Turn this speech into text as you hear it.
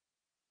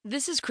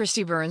This is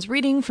Christy Burns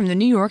reading from the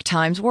New York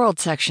Times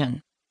World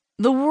section.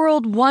 The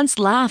world once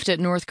laughed at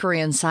North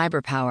Korean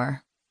cyber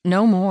power.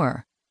 No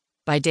more.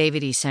 By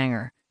David E.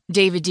 Sanger,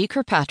 David D.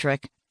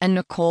 Kirkpatrick, and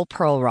Nicole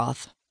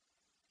Perlroth.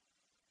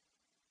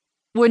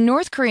 When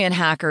North Korean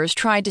hackers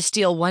tried to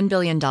steal $1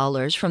 billion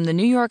from the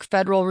New York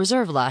Federal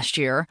Reserve last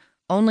year,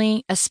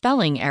 only a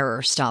spelling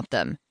error stopped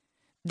them.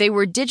 They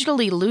were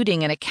digitally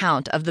looting an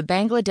account of the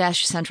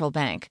Bangladesh Central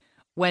Bank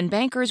when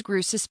bankers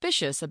grew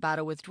suspicious about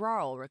a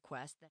withdrawal request.